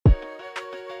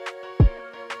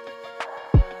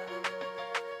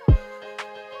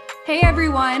Hey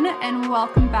everyone, and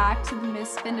welcome back to the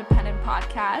Miss Independent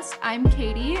podcast. I'm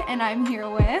Katie, and I'm here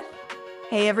with...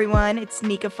 Hey everyone, it's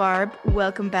Nika Farb.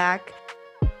 Welcome back.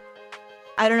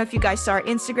 I don't know if you guys saw our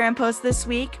Instagram post this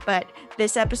week, but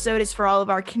this episode is for all of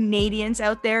our Canadians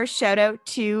out there. Shout out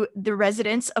to the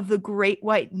residents of the Great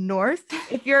White North.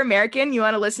 If you're American, you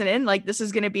want to listen in, this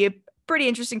is going to be a pretty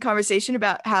interesting conversation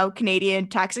about how Canadian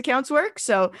tax accounts work.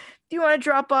 So if you want to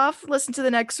drop off, listen to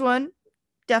the next one.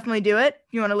 Definitely do it.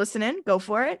 If you want to listen in, go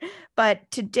for it. But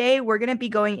today we're going to be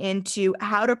going into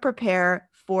how to prepare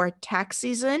for tax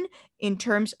season in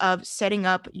terms of setting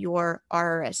up your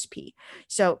RRSP.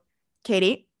 So,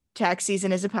 Katie, tax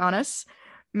season is upon us.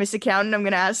 Miss Accountant, I'm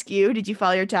going to ask you, did you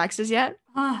file your taxes yet?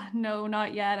 No,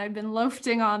 not yet. I've been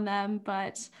loafing on them,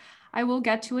 but I will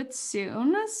get to it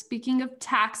soon. Speaking of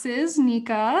taxes,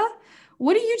 Nika,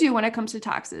 what do you do when it comes to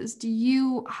taxes? Do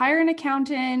you hire an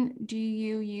accountant? Do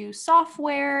you use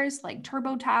softwares like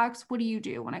TurboTax? What do you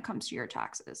do when it comes to your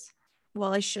taxes?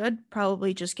 Well, I should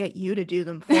probably just get you to do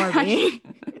them for me.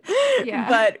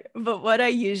 Yeah. But what I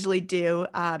usually do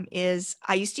is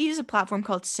I used to use a platform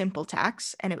called Simple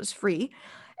Tax, and it was free.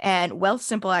 And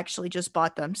Wealthsimple actually just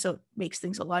bought them, so it makes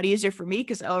things a lot easier for me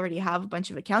because I already have a bunch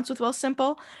of accounts with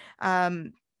Wealthsimple.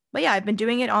 But yeah, I've been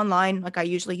doing it online. I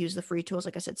usually use the free tools.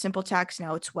 Like I said, Simple Tax.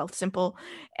 Now it's Wealthsimple.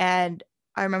 And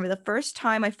I remember the first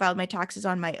time I filed my taxes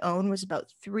on my own was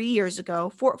about 3 years ago,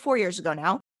 4 years ago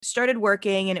now. Started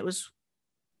working, and it was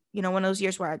one of those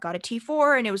years where I got a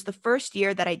T4, and it was the first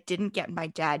year that I didn't get my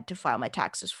dad to file my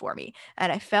taxes for me. And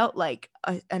I felt like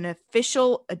an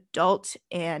official adult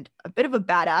and a bit of a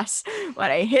badass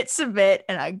when I hit submit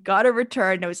and I got a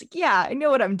return. And I was like, yeah, I know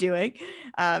what I'm doing.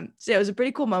 So it was a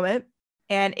pretty cool moment.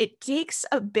 And it takes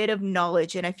a bit of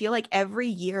knowledge. And I feel like every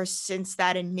year since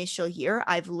that initial year,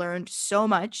 I've learned so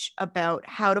much about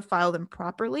how to file them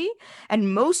properly.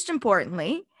 And most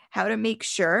importantly, how to make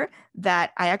sure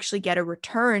that I actually get a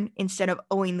return instead of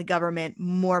owing the government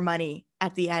more money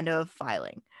at the end of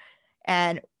filing.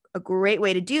 And a great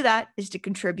way to do that is to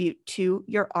contribute to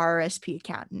your RRSP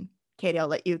accountant. Katie, I'll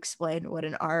let you explain what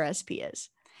an RRSP is.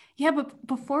 Yeah, but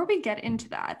before we get into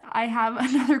that, I have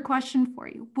another question for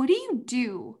you. What do you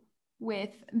do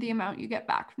with the amount you get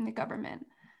back from the government?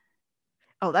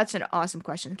 Oh, that's an awesome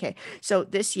question. Okay. So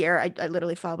this year, I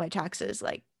literally filed my taxes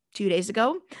 2 days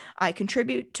ago. I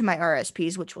contribute to my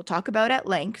RSPs, which we'll talk about at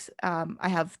length. I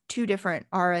have two different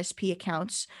RSP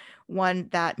accounts, one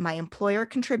that my employer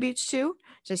contributes to.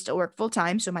 So I still work full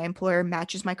time. So my employer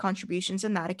matches my contributions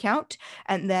in that account.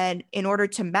 And then in order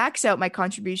to max out my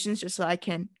contributions, just so I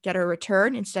can get a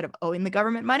return instead of owing the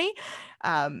government money,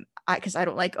 because I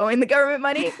don't like owing the government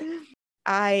money,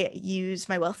 I use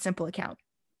my Wealthsimple account.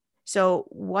 So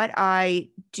what I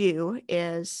do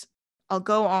is I'll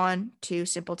go on to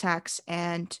Simple Tax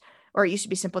or it used to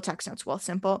be Simple Tax, now it's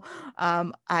Wealthsimple.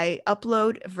 I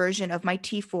upload a version of my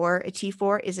T4. A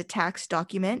T4 is a tax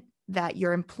document that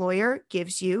your employer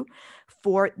gives you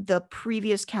for the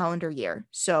previous calendar year.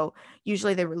 So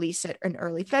usually they release it in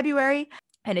early February.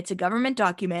 And it's a government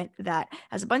document that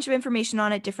has a bunch of information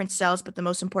on it, different cells, but the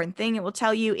most important thing it will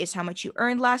tell you is how much you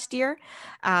earned last year,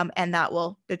 and that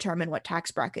will determine what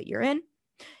tax bracket you're in.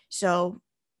 So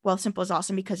Wealthsimple is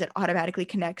awesome because it automatically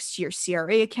connects to your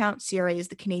CRA account. CRA is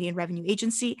the Canadian Revenue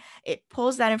Agency. It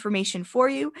pulls that information for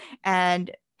you,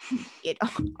 and it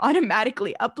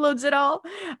automatically uploads it all.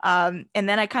 And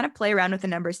then I kind of play around with the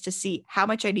numbers to see how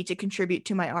much I need to contribute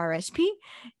to my RSP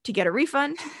to get a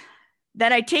refund.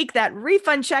 Then I take that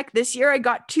refund check. This year I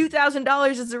got $2,000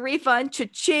 as a refund.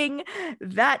 Cha-ching.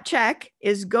 That check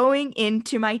is going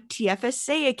into my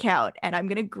TFSA account, and I'm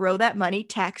going to grow that money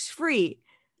tax-free.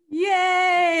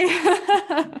 Yay!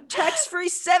 Tax-free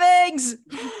savings!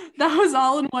 That was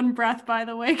all in one breath, by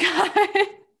the way, guys.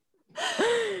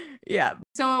 Yeah.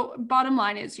 So bottom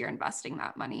line is you're investing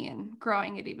that money and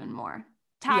growing it even more.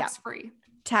 Tax-free. Yeah.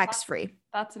 Tax-free.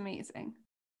 That's amazing.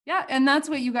 Yeah, and that's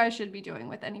what you guys should be doing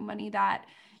with any money that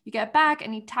you get back,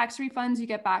 any tax refunds you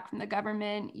get back from the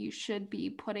government. You should be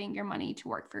putting your money to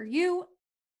work for you.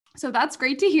 So that's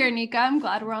great to hear, Nika. I'm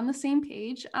glad we're on the same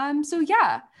page. So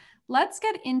yeah, let's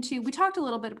get into, we talked a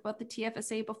little bit about the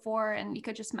TFSA before, and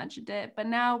Nika just mentioned it, but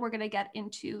now we're going to get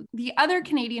into the other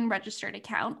Canadian registered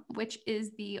account, which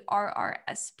is the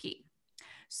RRSP.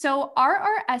 So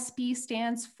RRSP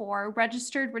stands for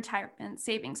Registered Retirement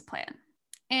Savings Plan.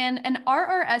 And an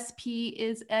RRSP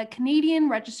is a Canadian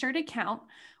registered account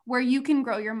where you can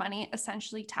grow your money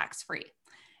essentially tax-free.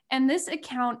 And this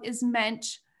account is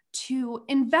meant to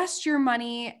invest your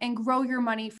money and grow your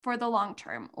money for the long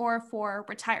term or for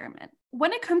retirement.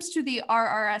 When it comes to the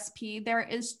RRSP, there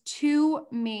is two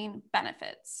main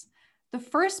benefits. The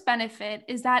first benefit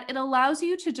is that it allows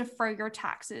you to defer your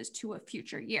taxes to a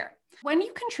future year. When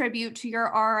you contribute to your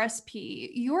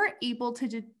RRSP, you're able to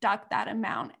deduct that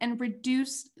amount and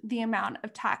reduce the amount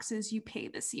of taxes you pay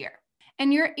this year.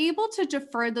 And you're able to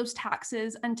defer those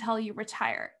taxes until you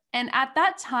retire. And at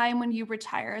that time, when you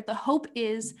retire, the hope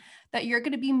is that you're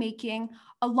going to be making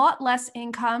a lot less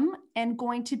income and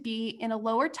going to be in a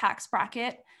lower tax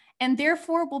bracket, and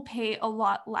therefore will pay a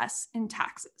lot less in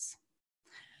taxes.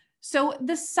 So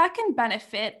the second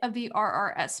benefit of the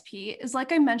RRSP is,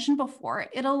 like I mentioned before,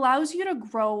 it allows you to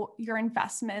grow your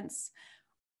investments,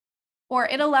 or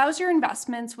it allows your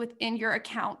investments within your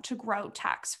account to grow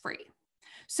tax-free.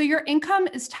 So your income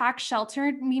is tax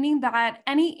sheltered, meaning that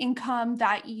any income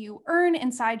that you earn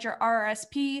inside your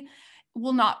RRSP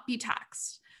will not be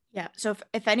taxed. Yeah. So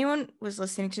if anyone was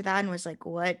listening to that and was like,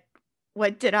 what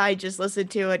did I just listen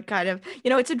to? And kind of,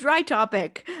 it's a dry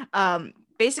topic.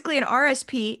 Basically, an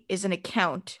RSP is an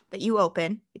account that you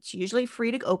open. It's usually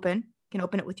free to open. You can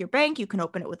open it with your bank. You can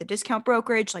open it with a discount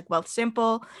brokerage like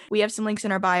Wealthsimple. We have some links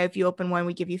in our bio. If you open one,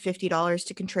 we give you $50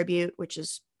 to contribute, which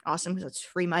is awesome because it's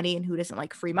free money, and who doesn't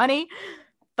like free money?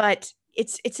 But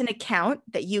it's an account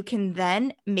that you can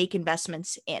then make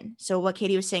investments in. So what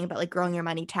Katie was saying about like growing your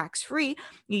money tax free,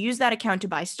 you use that account to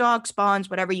buy stocks, bonds,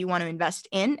 whatever you want to invest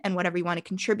in and whatever you want to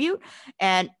contribute.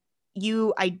 And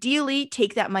you ideally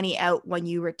take that money out when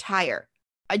you retire.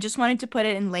 I just wanted to put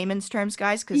it in layman's terms,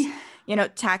 guys, because,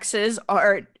 taxes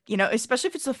are, especially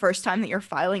if it's the first time that you're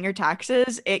filing your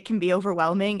taxes, it can be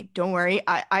overwhelming. Don't worry.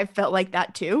 I felt like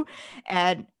that too.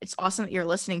 And it's awesome that you're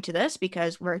listening to this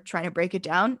because we're trying to break it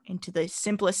down into the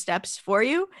simplest steps for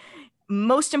you.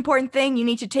 Most important thing you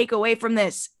need to take away from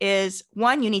this is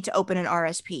 1, you need to open an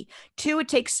RSP. 2, it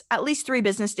takes at least 3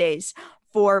 business days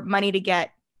for money to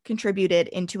get contributed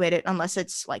into it, unless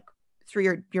it's like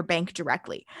through your bank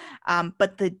directly.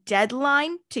 But the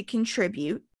deadline to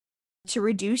contribute to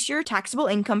reduce your taxable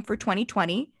income for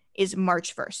 2020 is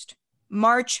March 1st.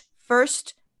 March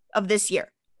 1st of this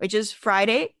year, which is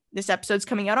Friday. This episode's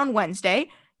coming out on Wednesday.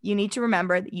 You need to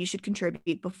remember that you should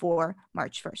contribute before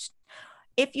March 1st.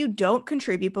 If you don't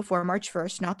contribute before March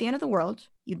 1st, not the end of the world.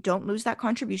 You don't lose that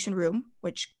contribution room,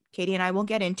 which Katie and I will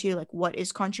get into, like what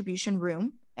is contribution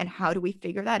room and how do we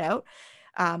figure that out?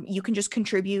 You can just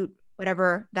contribute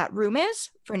whatever that room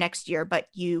is for next year, but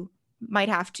you might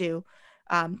have to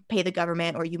pay the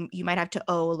government, or you might have to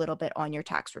owe a little bit on your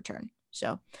tax return.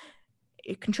 So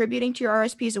contributing to your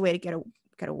RSP is a way to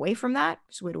get away from that.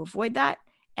 It's a way to avoid that.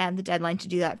 And the deadline to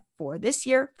do that for this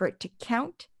year, for it to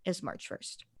count, is March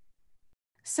 1st.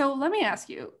 So let me ask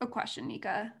you a question,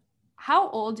 Nika. How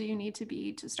old do you need to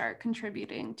be to start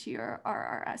contributing to your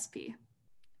RRSP?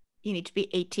 You need to be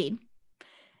 18.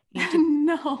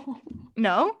 No.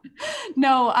 No?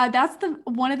 No, that's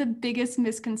one of the biggest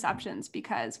misconceptions,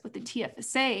 because with the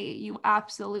TFSA, you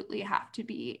absolutely have to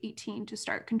be 18 to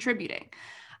start contributing.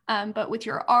 But with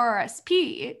your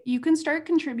RRSP, you can start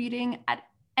contributing at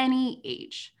any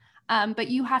age, but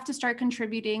you have to start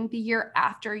contributing the year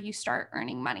after you start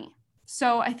earning money.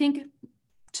 So I think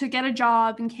to get a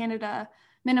job in Canada,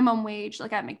 minimum wage,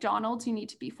 like at McDonald's, you need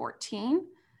to be 14.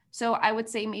 So I would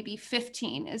say maybe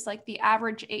 15 is like the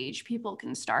average age people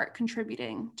can start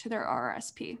contributing to their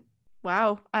RRSP.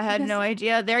 Wow, I had no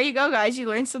idea. There you go, guys. You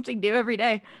learn something new every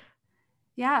day.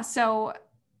 Yeah, so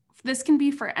this can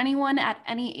be for anyone at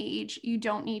any age. You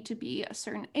don't need to be a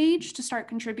certain age to start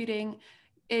contributing.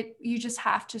 You just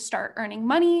have to start earning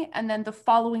money, and then the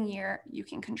following year you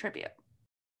can contribute.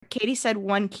 Katie said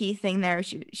one key thing there.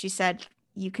 She said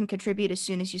you can contribute as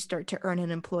soon as you start to earn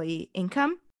an employee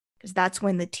income, because that's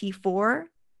when the T4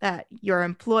 that your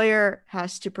employer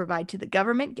has to provide to the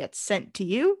government gets sent to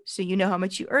you, so you know how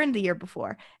much you earned the year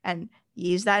before, and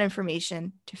you use that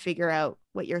information to figure out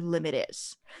what your limit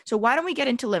is. So why don't we get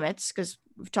into limits, because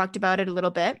we've talked about it a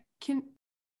little bit.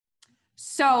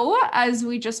 So as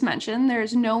we just mentioned,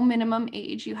 there's no minimum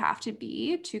age you have to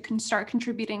be to start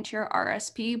contributing to your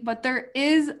RSP, but there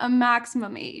is a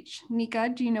maximum age. Nika,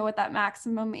 do you know what that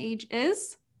maximum age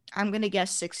is? I'm going to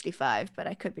guess 65, but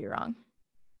I could be wrong.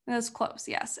 That's close,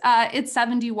 yes. It's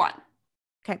 71.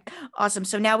 Okay, awesome.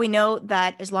 So now we know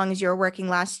that as long as you're working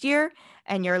last year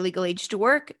and you're legal age to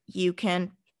work, you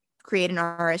can create an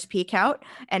RSP account.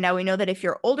 And now we know that if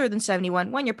you're older than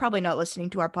 71, you're probably not listening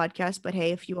to our podcast, but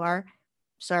hey, if you are,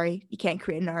 sorry, you can't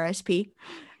create an RSP.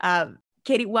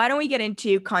 Katie, why don't we get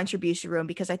into contribution room?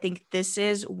 Because I think this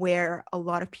is where a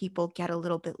lot of people get a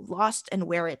little bit lost and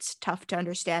where it's tough to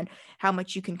understand how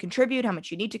much you can contribute, how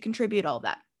much you need to contribute, all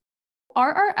that.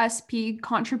 RRSP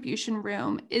contribution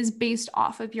room is based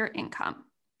off of your income.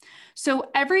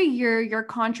 So every year, your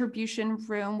contribution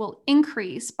room will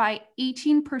increase by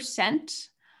 18%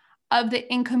 of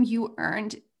the income you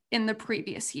earned in the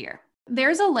previous year.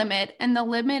 There's a limit, and the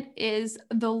limit is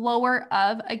the lower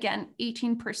of, again,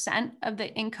 18% of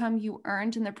the income you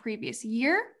earned in the previous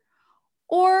year,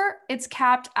 or it's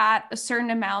capped at a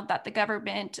certain amount that the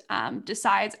government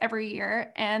decides every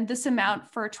year. And this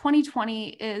amount for 2020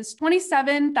 is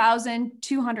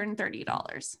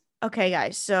 $27,230. Okay,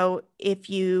 guys. So if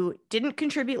you didn't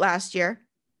contribute last year,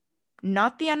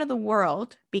 not the end of the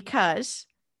world, because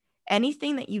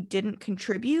anything that you didn't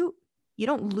contribute, you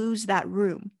don't lose that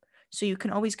room. So you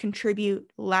can always contribute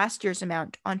last year's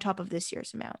amount on top of this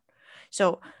year's amount.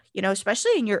 So,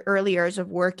 especially in your early years of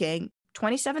working,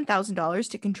 $27,000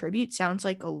 to contribute sounds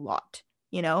like a lot,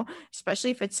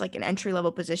 especially if it's like an entry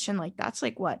level position. Like that's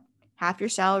like what? Half your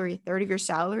salary, third of your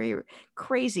salary,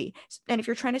 crazy. And if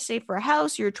you're trying to save for a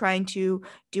house, you're trying to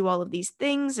do all of these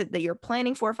things that you're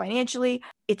planning for financially,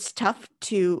 it's tough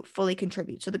to fully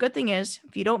contribute. So the good thing is,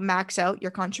 if you don't max out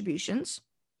your contributions,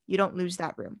 you don't lose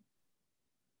that room.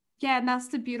 Yeah, and that's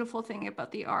the beautiful thing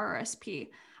about the RRSP.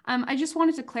 I just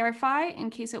wanted to clarify in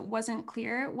case it wasn't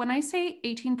clear. When I say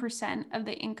 18% of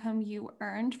the income you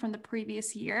earned from the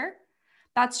previous year,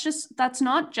 that's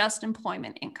not just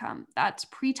employment income. That's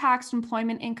pre-tax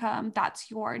employment income.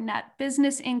 That's your net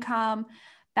business income.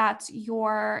 That's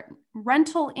your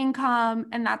rental income,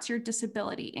 and that's your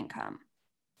disability income.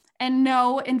 And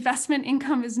no, investment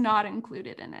income is not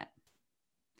included in it.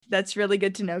 That's really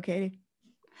good to know, Katie.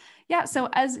 Yeah, so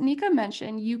as Nika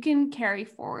mentioned, you can carry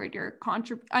forward your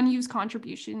unused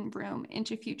contribution room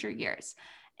into future years.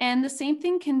 And the same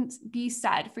thing can be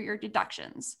said for your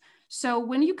deductions. So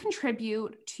when you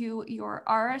contribute to your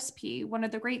RSP, one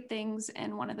of the great things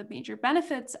and one of the major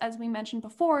benefits, as we mentioned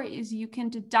before, is you can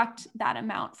deduct that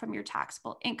amount from your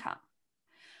taxable income.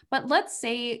 But let's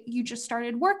say you just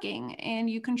started working and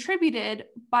you contributed,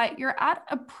 but you're at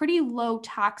a pretty low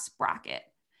tax bracket.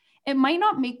 It might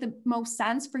not make the most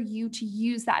sense for you to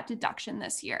use that deduction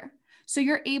this year. So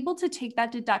you're able to take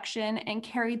that deduction and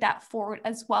carry that forward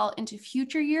as well into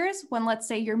future years when, let's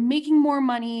say, you're making more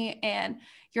money and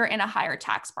you're in a higher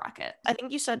tax bracket. I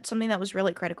think you said something that was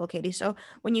really critical, Katie. So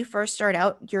when you first start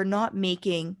out, you're not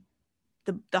making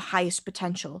the highest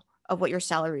potential of what your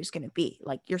salary is going to be.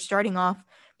 Like you're starting off,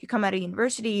 if you come out of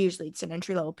university, usually it's an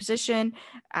entry level position.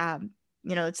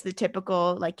 It's the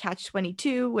typical like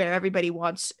catch-22 where everybody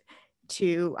wants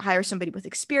to hire somebody with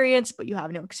experience, but you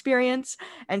have no experience.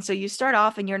 And so you start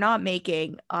off and you're not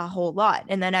making a whole lot.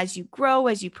 And then as you grow,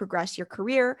 as you progress your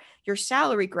career, your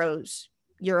salary grows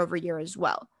year over year as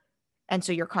well. And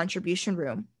so your contribution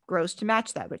room grows to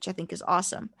match that, which I think is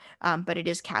awesome. But it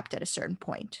is capped at a certain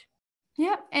point.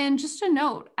 Yeah. And just a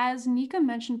note, as Nika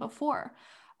mentioned before,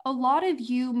 a lot of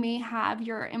you may have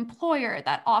your employer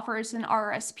that offers an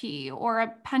RSP or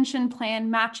a pension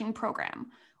plan matching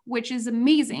program, which is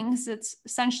amazing because it's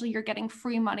essentially you're getting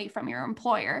free money from your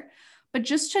employer. But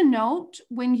just to note,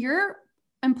 when your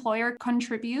employer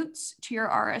contributes to your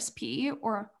RSP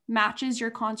or matches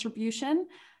your contribution,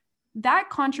 that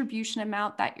contribution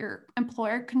amount that your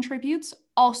employer contributes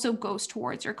also goes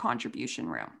towards your contribution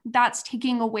room. That's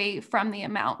taking away from the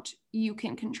amount you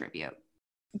can contribute.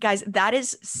 Guys, that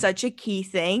is such a key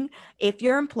thing. If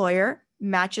your employer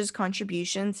matches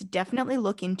contributions, definitely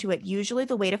look into it. Usually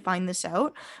the way to find this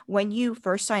out, when you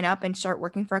first sign up and start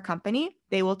working for a company,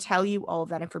 they will tell you all of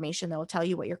that information. They'll tell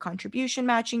you what your contribution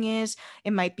matching is.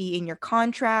 It might be in your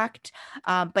contract,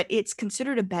 but it's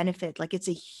considered a benefit. Like it's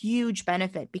a huge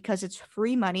benefit because it's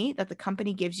free money that the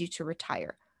company gives you to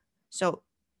retire. So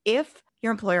if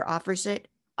your employer offers it,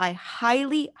 I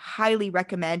highly, highly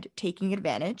recommend taking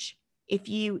advantage. If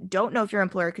you don't know if your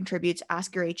employer contributes,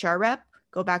 ask your HR rep.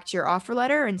 Go back to your offer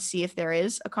letter and see if there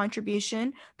is a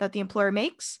contribution that the employer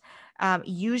makes.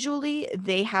 Usually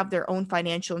they have their own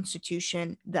financial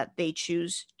institution that they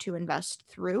choose to invest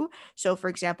through. So for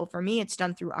example, for me, it's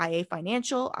done through IA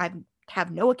Financial. I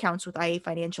have no accounts with IA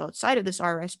Financial outside of this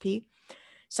RSP.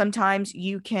 Sometimes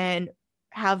you can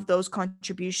have those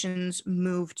contributions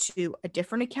move to a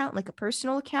different account, like a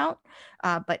personal account,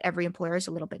 but every employer is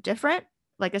a little bit different.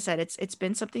 Like I said, it's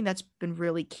been something that's been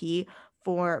really key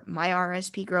for my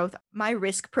RSP growth. My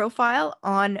risk profile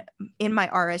in my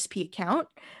RSP account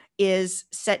is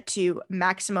set to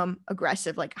maximum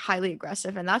aggressive, like highly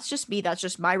aggressive. And that's just me. That's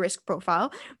just my risk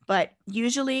profile. But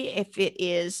usually if it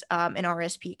is an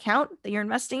RSP account that you're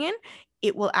investing in,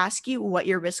 it will ask you what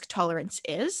your risk tolerance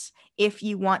is if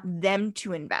you want them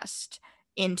to invest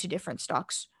into different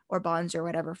stocks or bonds or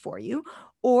whatever for you,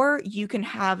 or you can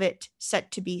have it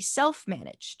set to be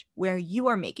self-managed, where you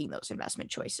are making those investment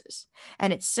choices.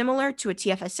 And it's similar to a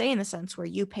TFSA in the sense where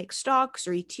you pick stocks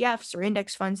or ETFs or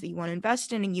index funds that you want to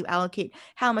invest in, and you allocate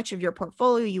how much of your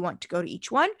portfolio you want to go to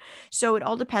each one. So it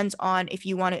all depends on if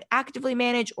you want to actively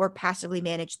manage or passively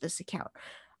manage this account.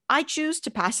 I choose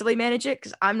to passively manage it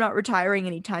because I'm not retiring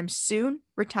anytime soon,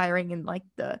 retiring in like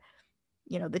the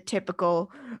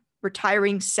typical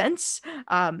retiring sense.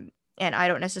 And I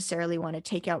don't necessarily want to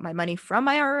take out my money from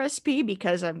my RRSP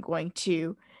because I'm going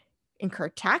to incur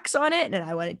tax on it. And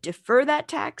I want to defer that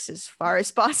tax as far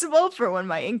as possible for when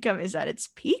my income is at its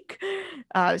peak,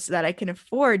 so that I can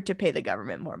afford to pay the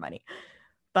government more money.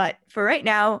 But for right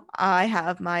now, I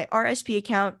have my RSP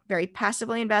account very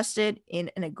passively invested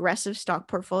in an aggressive stock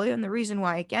portfolio. And the reason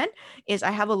why, again, is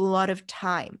I have a lot of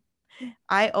time.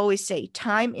 I always say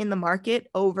time in the market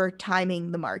over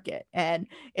timing the market. And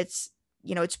it's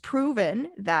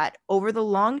proven that over the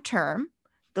long term,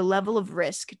 the level of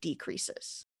risk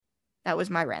decreases. That was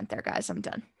my rant there, guys. I'm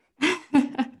done.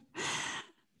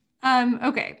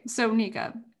 Okay, so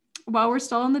Nika, while we're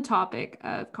still on the topic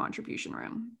of contribution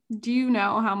room, do you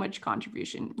know how much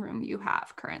contribution room you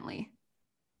have currently?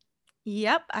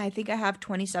 Yep, I think I have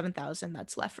 27,000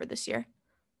 that's left for this year.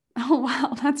 Oh,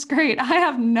 wow, that's great. I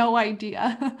have no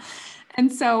idea.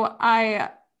 And so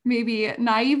I maybe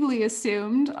naively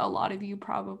assumed a lot of you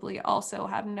probably also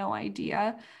have no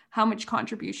idea how much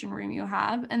contribution room you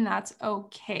have, and that's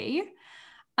okay.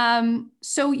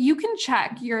 So you can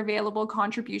check your available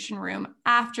contribution room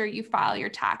after you file your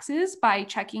taxes by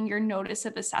checking your notice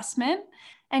of assessment.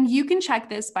 And you can check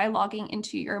this by logging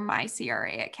into your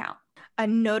MyCRA account. A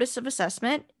notice of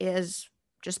assessment is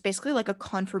just basically like a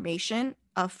confirmation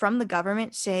from the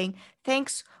government saying,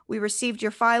 thanks, we received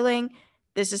your filing.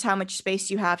 This is how much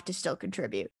space you have to still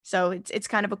contribute. So it's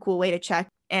kind of a cool way to check.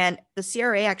 And the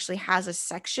CRA actually has a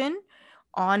section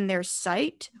on their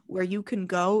site where you can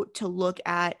go to look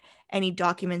at any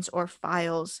documents or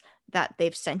files that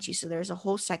they've sent you. So there's a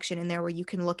whole section in there where you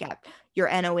can look at your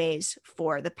NOAs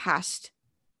for the past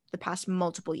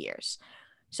multiple years.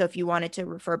 So if you wanted to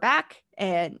refer back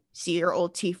and see your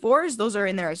old T4s, those are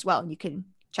in there as well, and you can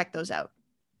check those out.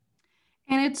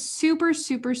 And it's super,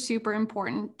 super, super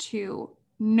important to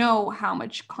know how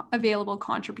much available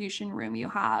contribution room you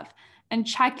have and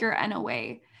check your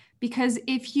NOA. Because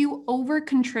if you over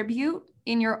contribute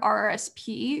in your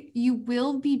RRSP, you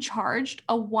will be charged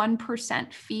a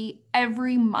 1% fee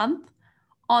every month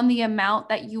on the amount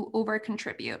that you over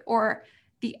contribute, or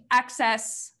the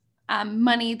excess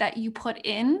money that you put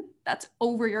in that's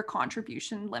over your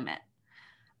contribution limit.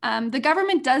 The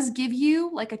government does give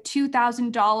you like a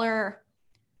 $2,000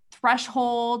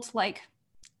 threshold, like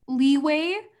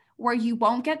leeway where you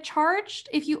won't get charged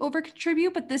if you over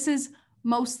contribute, but this is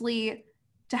mostly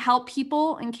to help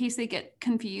people in case they get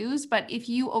confused. But if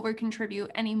you over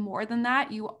contribute any more than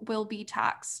that, you will be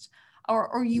taxed,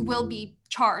 or you will be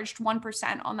charged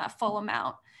 1% on that full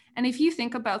amount. And if you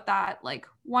think about that, like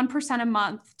 1% a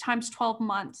month times 12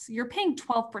 months, you're paying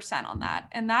 12% on that.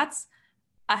 And that's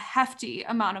a hefty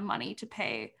amount of money to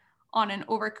pay on an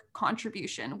over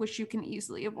contribution, which you can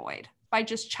easily avoid by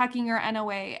just checking your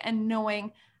NOA and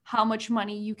knowing how much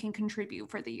money you can contribute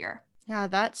for the year. Yeah,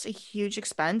 that's a huge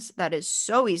expense that is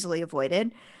so easily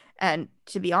avoided. And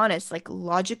to be honest, like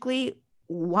logically,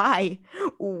 why?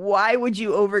 Why would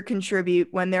you over contribute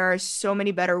when there are so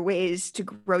many better ways to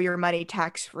grow your money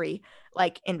tax free,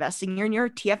 like investing in your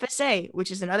TFSA, which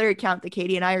is another account that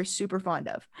Katie and I are super fond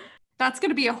of. That's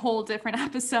going to be a whole different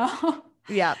episode.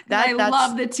 Yeah, I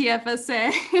love the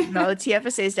TFSA. No, the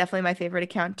TFSA is definitely my favorite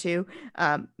account too.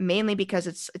 Mainly because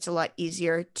it's a lot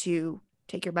easier to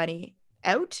take your money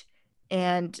out,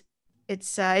 and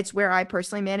it's where I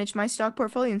personally manage my stock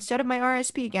portfolio instead of my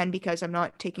RSP, again because I'm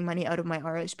not taking money out of my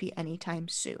RSP anytime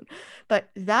soon. But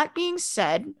that being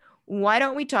said, why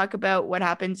don't we talk about what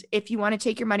happens if you want to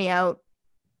take your money out,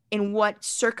 in what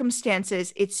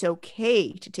circumstances it's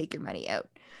okay to take your money out,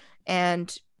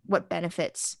 and what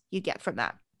benefits you get from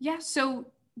that. Yeah,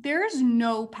 so there's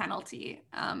no penalty.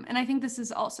 And I think this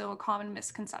is also a common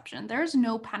misconception. There's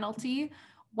no penalty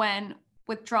when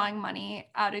withdrawing money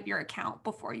out of your account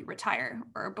before you retire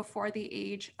or before the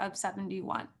age of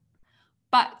 71.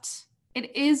 But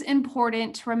it is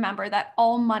important to remember that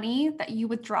all money that you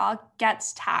withdraw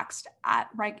gets taxed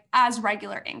as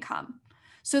regular income.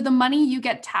 So the money you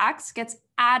get taxed gets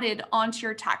added onto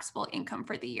your taxable income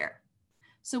for the year.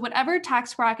 So whatever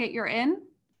tax bracket you're in,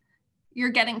 you're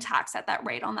getting taxed at that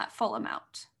rate on that full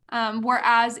amount.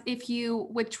 Whereas if you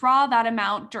withdraw that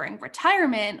amount during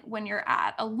retirement, when you're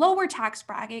at a lower tax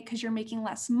bracket because you're making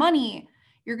less money,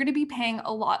 you're going to be paying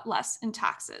a lot less in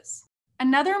taxes.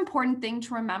 Another important thing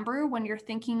to remember when you're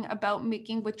thinking about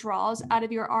making withdrawals out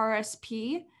of your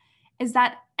RSP is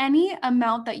that any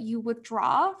amount that you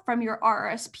withdraw from your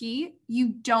RSP, you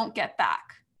don't get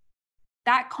back.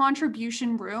 That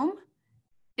contribution room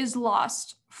is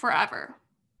lost forever,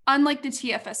 unlike the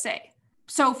TFSA.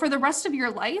 So for the rest of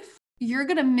your life, you're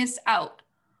going to miss out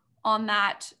on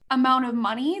that amount of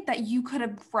money that you could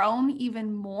have grown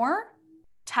even more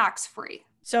tax-free.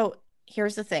 So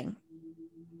here's the thing.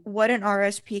 What an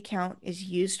RSP account is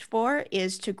used for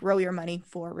is to grow your money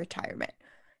for retirement.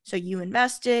 So you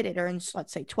invest it earns,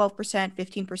 let's say 12%,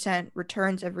 15%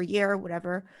 returns every year,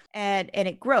 whatever, and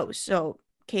it grows. So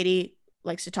Katie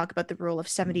likes to talk about the rule of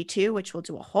 72, which we'll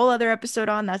do a whole other episode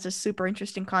on. That's a super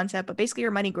interesting concept, but basically your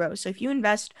money grows. So if you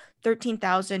invest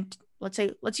 13,000,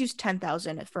 let's use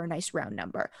 10,000 for a nice round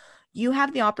number. You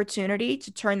have the opportunity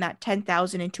to turn that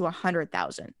 10,000 into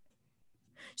 100,000.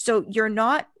 So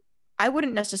I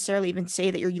wouldn't necessarily even say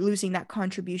that you're losing that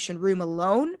contribution room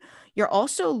alone. You're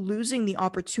also losing the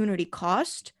opportunity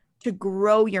cost to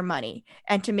grow your money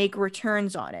and to make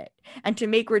returns on it, and to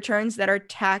make returns that are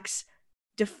tax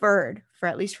deferred for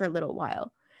at least for a little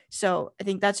while. So I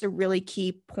think that's a really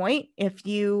key point. If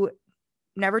you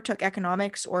never took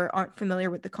economics or aren't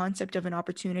familiar with the concept of an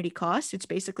opportunity cost, it's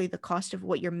basically the cost of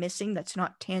what you're missing that's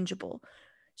not tangible.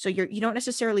 So you don't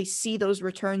necessarily see those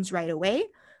returns right away.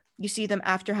 You see them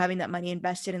after having that money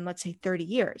invested in, let's say, 30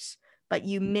 years, but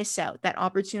you miss out. That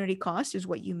opportunity cost is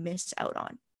what you miss out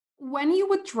on. When you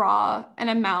withdraw an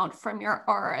amount from your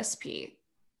RSP,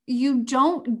 you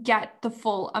don't get the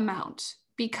full amount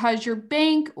because your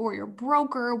bank or your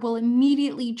broker will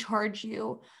immediately charge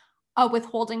you a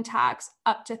withholding tax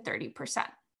up to 30%.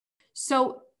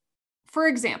 So, for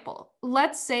example,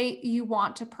 let's say you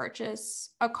want to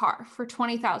purchase a car for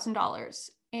 $20,000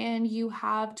 and you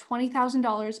have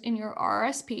 $20,000 in your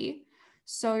RSP.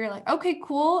 So you're like, okay,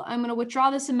 cool. I'm going to withdraw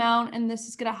this amount and this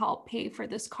is going to help pay for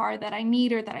this car that I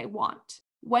need or that I want.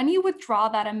 When you withdraw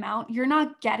that amount, you're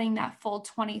not getting that full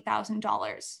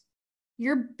 $20,000.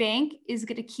 Your bank is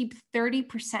going to keep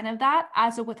 30% of that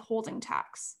as a withholding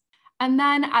tax. And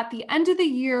then at the end of the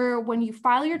year, when you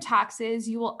file your taxes,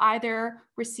 you will either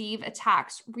receive a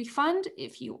tax refund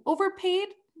if you overpaid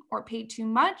or paid too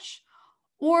much,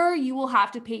 or you will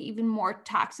have to pay even more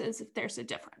taxes if there's a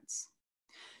difference.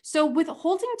 So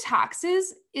withholding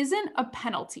taxes isn't a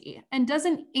penalty and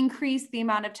doesn't increase the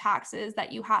amount of taxes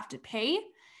that you have to pay.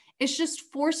 It's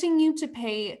just forcing you to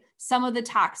pay some of the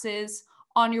taxes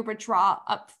on your withdrawal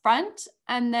up front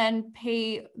and then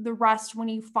pay the rest when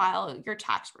you file your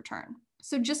tax return.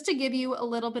 So just to give you a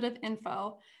little bit of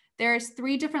info, there's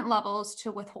 3 different levels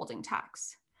to withholding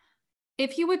tax.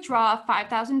 If you withdraw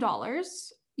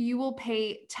 $5,000, you will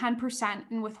pay 10%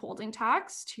 in withholding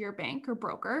tax to your bank or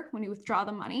broker when you withdraw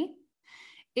the money.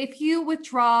 If you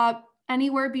withdraw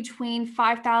anywhere between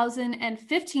 $5,000 and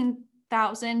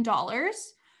 $15,000,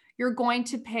 you're going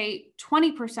to pay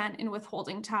 20% in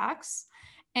withholding tax.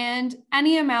 And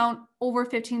any amount over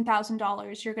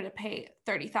 $15,000, you're going to pay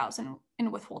 $30,000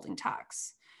 in withholding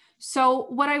tax. So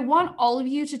what I want all of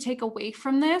you to take away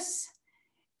from this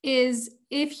is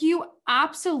if you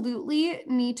absolutely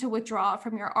need to withdraw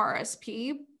from your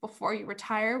RSP before you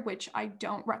retire, which I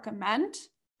don't recommend,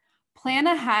 plan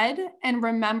ahead and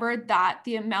remember that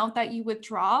the amount that you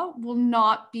withdraw will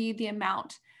not be the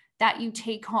amount that you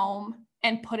take home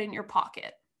and put in your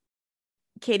pocket.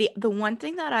 Katie, the one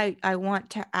thing that I want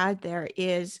to add there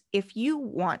is if you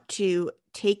want to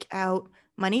take out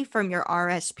money from your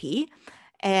RSP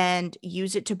and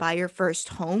use it to buy your first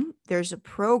home, there's a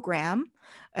program.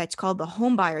 It's called the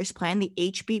Home Buyers Plan, the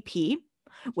HBP,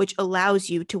 which allows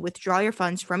you to withdraw your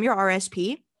funds from your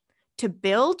RSP to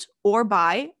build or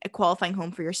buy a qualifying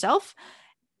home for yourself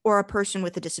or a person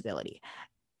with a disability.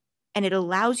 And it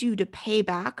allows you to pay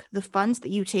back the funds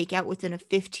that you take out within a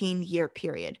 15-year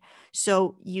period.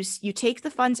 So you take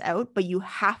the funds out, but you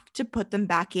have to put them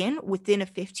back in within a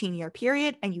 15-year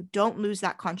period, and you don't lose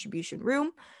that contribution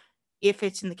room if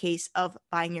it's in the case of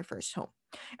buying your first home.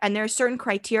 And there are certain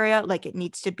criteria, like it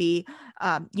needs to be,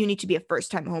 you need to be a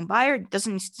first-time home buyer. It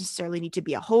doesn't necessarily need to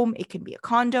be a home. It can be a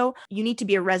condo. You need to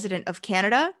be a resident of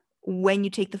Canada when you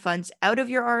take the funds out of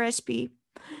your RSP.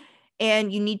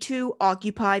 And you need to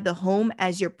occupy the home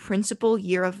as your principal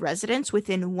year of residence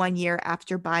within 1 year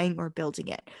after buying or building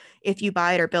it. If you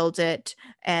buy it or build it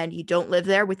and you don't live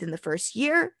there within the first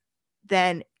year,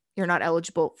 then you're not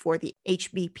eligible for the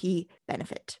HBP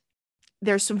benefit.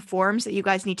 There's some forms that you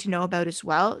guys need to know about as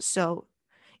well. So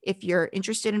if you're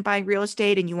interested in buying real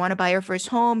estate and you want to buy your first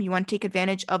home, you want to take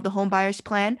advantage of the Home Buyers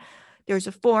Plan, there's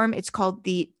a form. It's called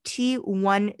the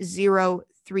T1031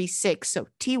 T1036. So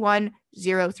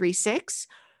T1036.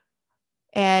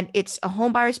 And it's a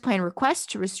home buyer's plan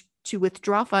request to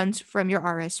withdraw funds from your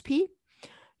RSP.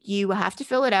 You have to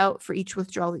fill it out for each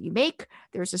withdrawal that you make.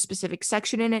 There's a specific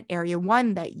section in it, area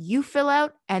 1, that you fill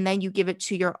out, and then you give it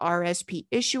to your RSP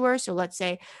issuer. So let's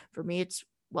say for me, it's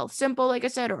Wealthsimple, like I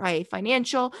said, or IA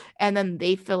Financial, and then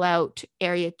they fill out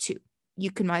area 2.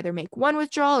 You can either make one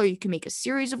withdrawal or you can make a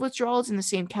series of withdrawals in the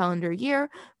same calendar year,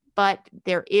 but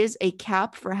there is a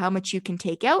cap for how much you can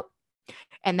take out,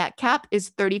 and that cap is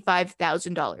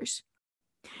 $35,000.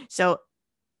 So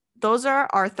those are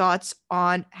our thoughts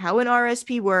on how an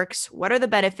RSP works, what are the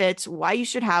benefits, why you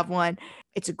should have one.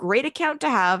 It's a great account to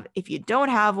have. If you don't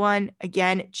have one,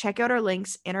 again, check out our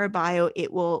links in our bio.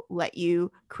 It will let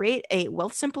you create a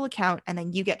Wealthsimple account, and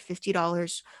then you get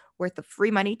 $50 worth of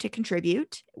free money to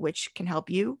contribute, which can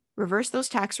help you reverse those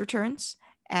tax returns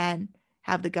and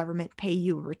have the government pay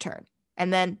you a return.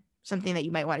 And then something that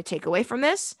you might want to take away from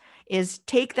this is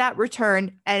take that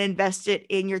return and invest it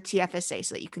in your TFSA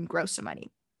so that you can grow some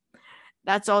money.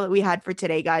 That's all that we had for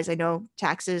today, guys. I know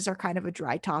taxes are kind of a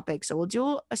dry topic, so we'll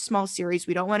do a small series.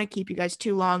 We don't want to keep you guys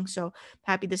too long, so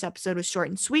happy this episode was short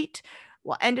and sweet.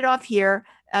 We'll end it off here.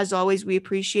 As always, we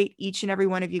appreciate each and every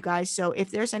one of you guys. So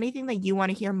if there's anything that you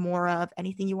want to hear more of,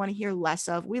 anything you want to hear less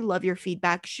of, we love your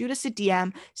feedback. Shoot us a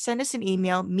DM, send us an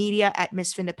email,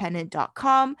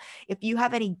 media@misfindependent.com. If you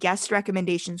have any guest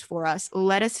recommendations for us,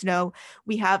 let us know.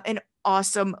 We have an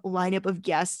awesome lineup of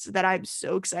guests that I'm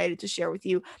so excited to share with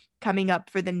you coming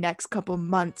up for the next couple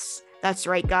months. That's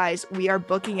right, guys. We are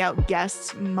booking out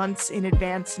guests months in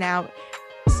advance now.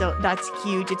 So that's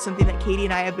huge. It's something that Katie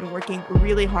and I have been working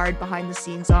really hard behind the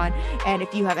scenes on. And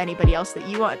if you have anybody else that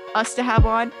you want us to have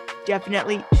on,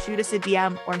 definitely shoot us a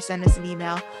DM or send us an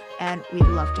email. And we'd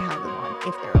love to have them on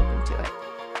if they're open to it.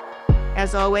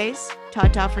 As always,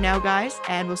 ta-ta for now, guys.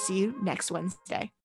 And we'll see you next Wednesday.